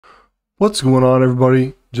What's going on,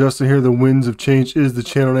 everybody? Justin here. The Winds of Change is the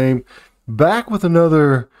channel name. Back with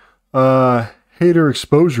another hater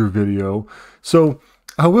exposure video. So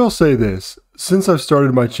I will say this, since I've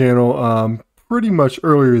started my channel pretty much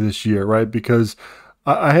earlier this year, right? Because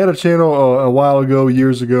I had a channel a while ago,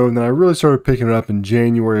 years ago, and then I really started picking it up in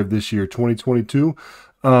January of this year, 2022.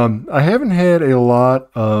 I haven't had a lot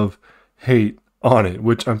of hate on it,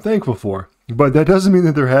 which I'm thankful for. But that doesn't mean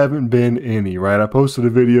that there haven't been any, right? I posted a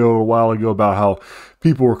video a while ago about how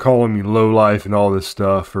people were calling me low life and all this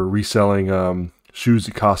stuff for reselling shoes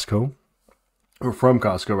at Costco, or from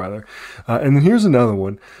Costco rather. And then here's another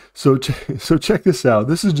one. So check this out.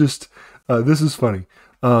 This is just this is funny.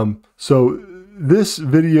 So this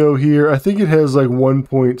video here, I think it has like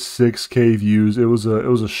 1.6K views. It was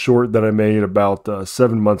a short that I made about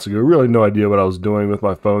 7 months ago. Really no idea what I was doing with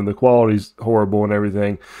my phone. The quality's horrible and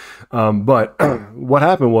everything. But what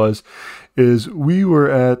happened is we were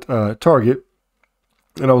at Target,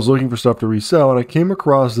 and I was looking for stuff to resell, and I came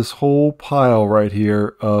across this whole pile right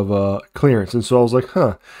here of clearance. And so I was like,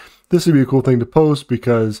 this would be a cool thing to post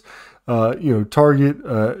because Target,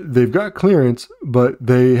 they've got clearance, but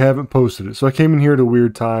they haven't posted it. So I came in here at a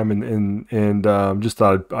weird time and just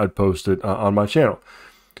thought I'd post it on my channel.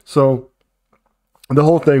 So the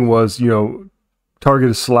whole thing was, Target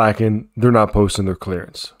is slacking. They're not posting their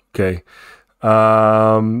clearance. Okay.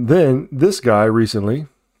 Then this guy recently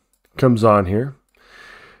comes on here,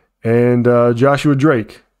 and Joshua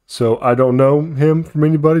Drake. So I don't know him from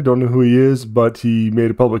anybody, don't know who he is, but he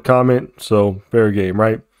made a public comment. So fair game,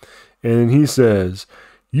 right? And he says,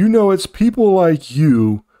 it's people like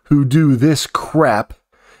you who do this crap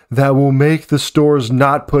that will make the stores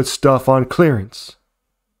not put stuff on clearance.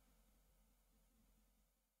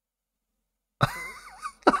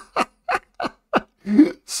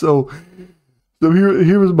 So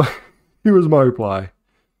here was my reply.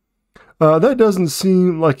 That doesn't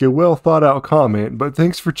seem like a well thought out comment, but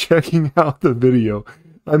thanks for checking out the video.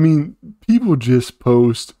 I mean, people just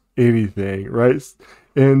post anything, right?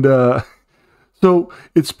 And so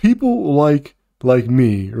it's people like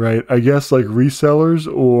me, right? I guess like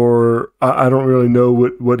resellers, or I don't really know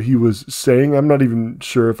what he was saying. I'm not even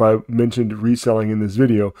sure if I mentioned reselling in this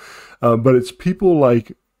video, but it's people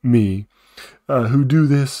like me who do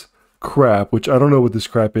this crap, which I don't know what this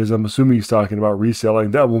crap is. I'm assuming he's talking about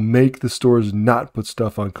reselling, that will make the stores not put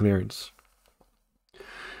stuff on clearance.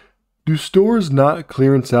 Do stores not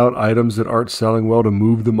clearance out items that aren't selling well to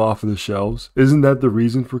move them off of the shelves? Isn't that the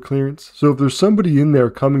reason for clearance? So if there's somebody in there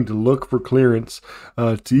coming to look for clearance,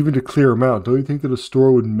 to clear them out, don't you think that a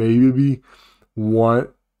store would maybe want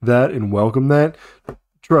that and welcome that?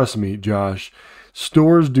 Trust me, Josh,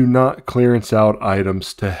 stores do not clearance out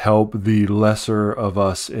items to help the lesser of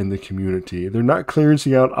us in the community. They're not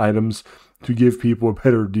clearancing out items to give people a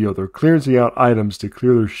better deal. They're clearancing out items to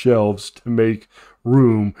clear their shelves to make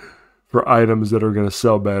room for items that are going to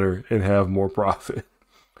sell better and have more profit.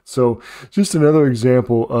 So just another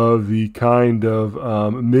example of the kind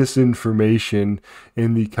of misinformation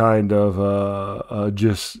and the kind of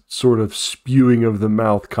just sort of spewing of the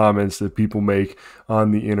mouth comments that people make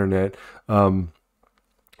on the internet. And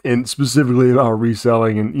specifically about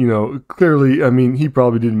reselling, and clearly, I mean, he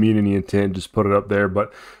probably didn't mean any intent, just put it up there,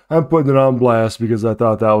 but I'm putting it on blast because I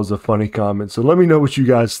thought that was a funny comment. So let me know what you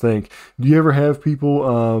guys think. Do you ever have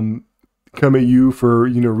people come at you for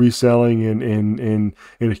reselling and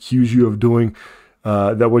accuse you of doing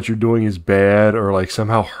that what you're doing is bad or like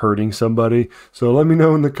somehow hurting somebody? So let me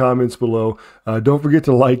know in the comments below. Don't forget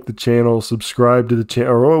to like the channel, subscribe to the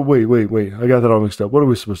channel. Oh, wait, I got that all mixed up. What are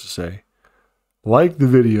we supposed to say? Like the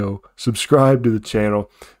video, subscribe to the channel,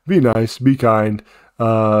 be nice, be kind,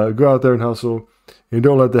 go out there and hustle, and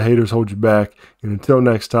don't let the haters hold you back. And until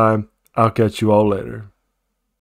next time, I'll catch you all later.